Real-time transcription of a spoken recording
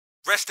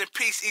Rest in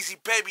peace,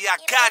 Eezy baby, I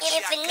got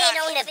you.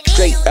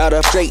 Straight out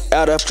of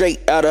Portland,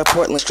 straight out of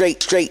Portland,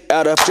 straight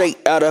out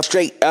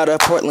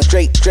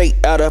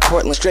of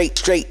Portland,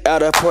 straight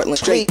out of Portland,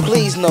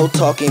 please no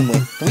talking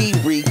when we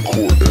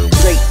record.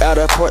 Straight out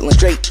of Portland,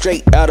 straight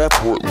out of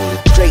Portland,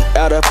 straight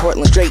out of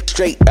Portland,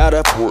 straight out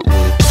of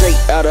Portland, straight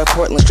out of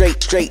Portland, straight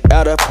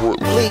out of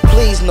Portland,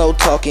 please no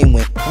talking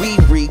when we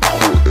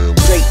record.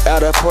 Straight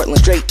out of Portland,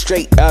 straight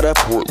out of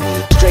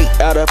Portland, straight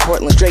out of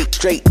Portland, straight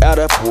out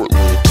of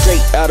Portland,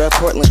 straight out of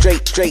Portland,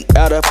 straight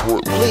out of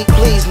Portland,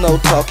 please no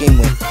talking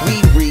when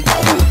we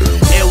record.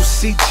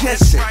 LC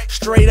Jetson,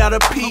 straight out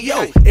of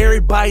PO.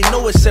 Everybody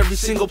know it's every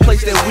single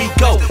place that we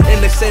go,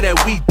 and they say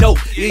that we dope.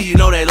 Yeah, you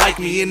know they like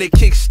me, and the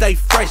kicks stay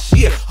fresh.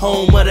 Yeah,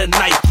 home of the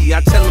Nike.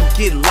 I tell them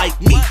get like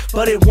me,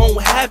 but it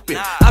won't happen.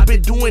 I've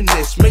been doing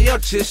this, man. Y'all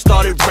just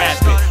started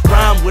rapping.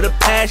 Rhyme with a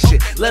passion,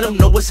 let them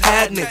know what's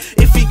happening.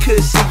 If he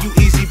could see you,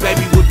 Eezy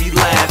baby would be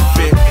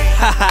laughing.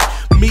 Haha.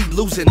 Me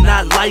losing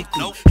not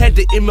likely. Had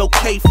the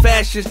MLK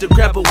fashions to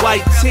grab a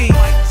white tee,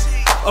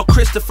 or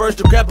Christopher's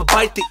to grab a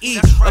bite to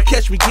eat, or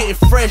catch me getting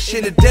fresh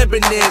in the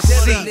debonair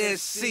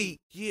seat.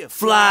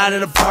 Flying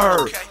in a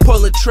bird,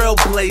 Portland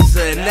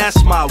trailblazer, and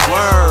that's my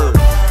word.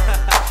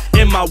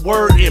 And my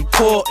word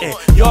important.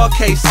 Y'all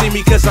can't see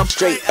me cause I'm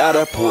straight out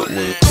of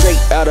Portland. Straight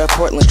out of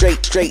Portland,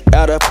 straight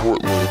out of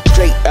Portland,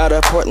 straight out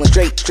of Portland,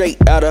 straight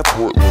out of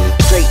Portland,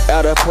 straight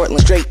out of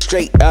Portland,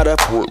 straight out of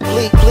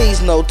Portland,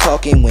 please no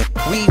talking when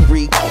we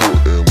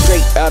record.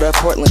 Straight out of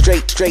Portland,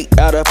 straight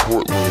out of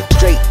Portland,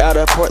 straight out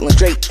of Portland,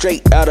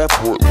 straight out of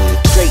Portland,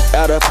 straight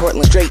out of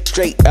Portland,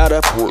 straight out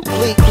of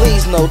Portland,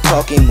 please no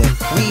talking when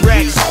we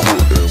record.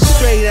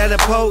 Straight out of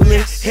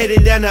Portland,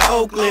 headed down to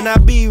Oakland. I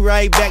be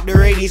right back to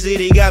Rainy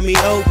City, got me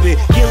open.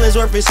 Killings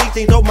worth for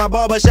 16, dope, my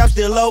barbershop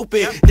still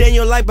open.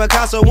 Daniel like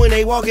Picasso when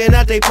they walking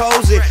out, they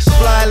posing.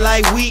 Fly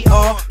like we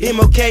are,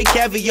 MLK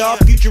caviar,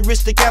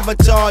 futuristic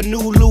avatar, new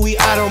Louis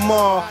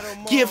Audemars.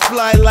 Get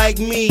fly like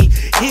me,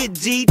 hit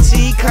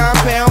DT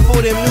compound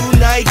for them new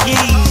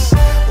Nikes.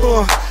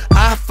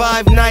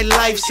 I-5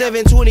 nightlife,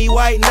 720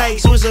 white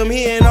nights with some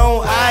hen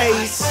on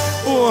ice.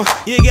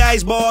 You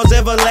guys balls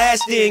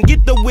everlasting.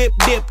 Get the whip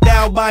dipped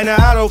out by the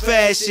auto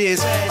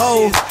fashions.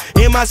 Oh,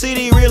 and my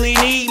city really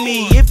need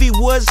me. If he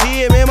was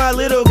here, man, my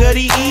little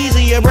goodie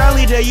Eezy. And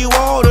probably tell you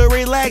all to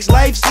relax,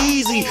 life's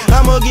easy.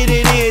 I'ma get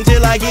it in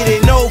till I get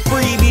it, no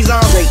freebies.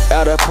 I'm straight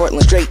out of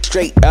Portland,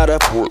 straight out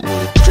of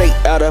Portland, straight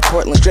out of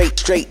Portland,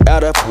 straight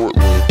out of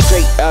Portland,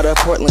 straight out of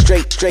Portland,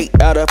 straight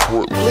out of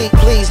Portland,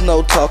 please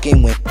no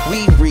talking when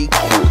we record.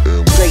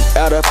 Straight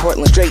out of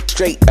Portland,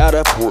 straight out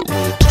of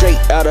Portland, straight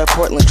out of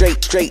Portland, straight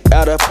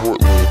out of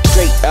Portland,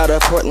 straight out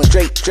of Portland,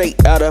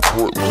 straight out of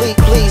Portland,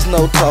 please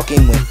no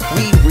talking when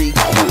we record.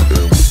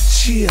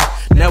 Yeah,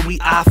 now we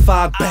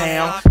I-5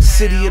 bound,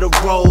 city of the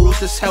rose,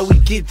 that's how we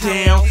get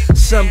down.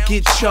 Some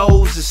get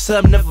chose and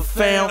some never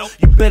found.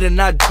 You better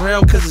not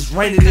drown cause it's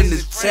raining in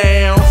the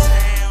town,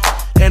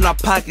 and our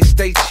pockets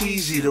stay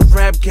cheesy. The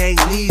rap game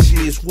needs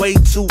me, it's way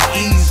too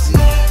easy.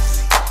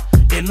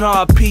 And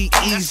RP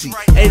Eezy,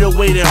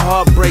 808 and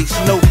heartbreaks,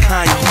 no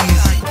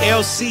Kanye.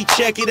 LC,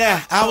 check it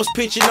out, I was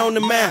pitching on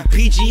the map.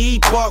 PGE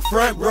Park,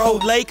 front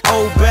road, Lake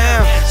Old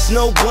Bound.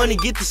 Snow Bunny,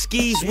 get the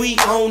skis, we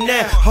on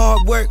now.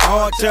 Hard work,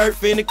 hard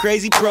turf, and a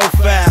crazy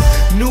profile.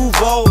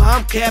 Nouveau,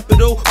 I'm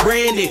capital,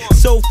 branded.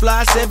 So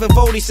fly,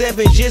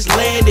 747 just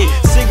landed.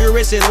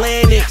 Cigarettes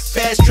Atlantic,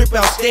 fast trip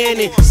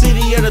outstanding.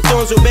 City of the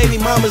thorns where baby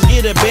mamas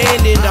get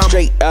abandoned. I'm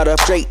straight out of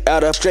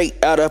Portland,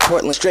 straight out of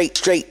Portland, straight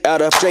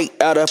out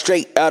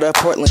of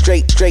Portland,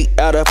 straight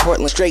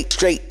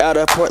out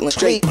of Portland,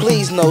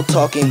 please no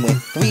talking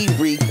when we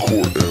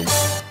record.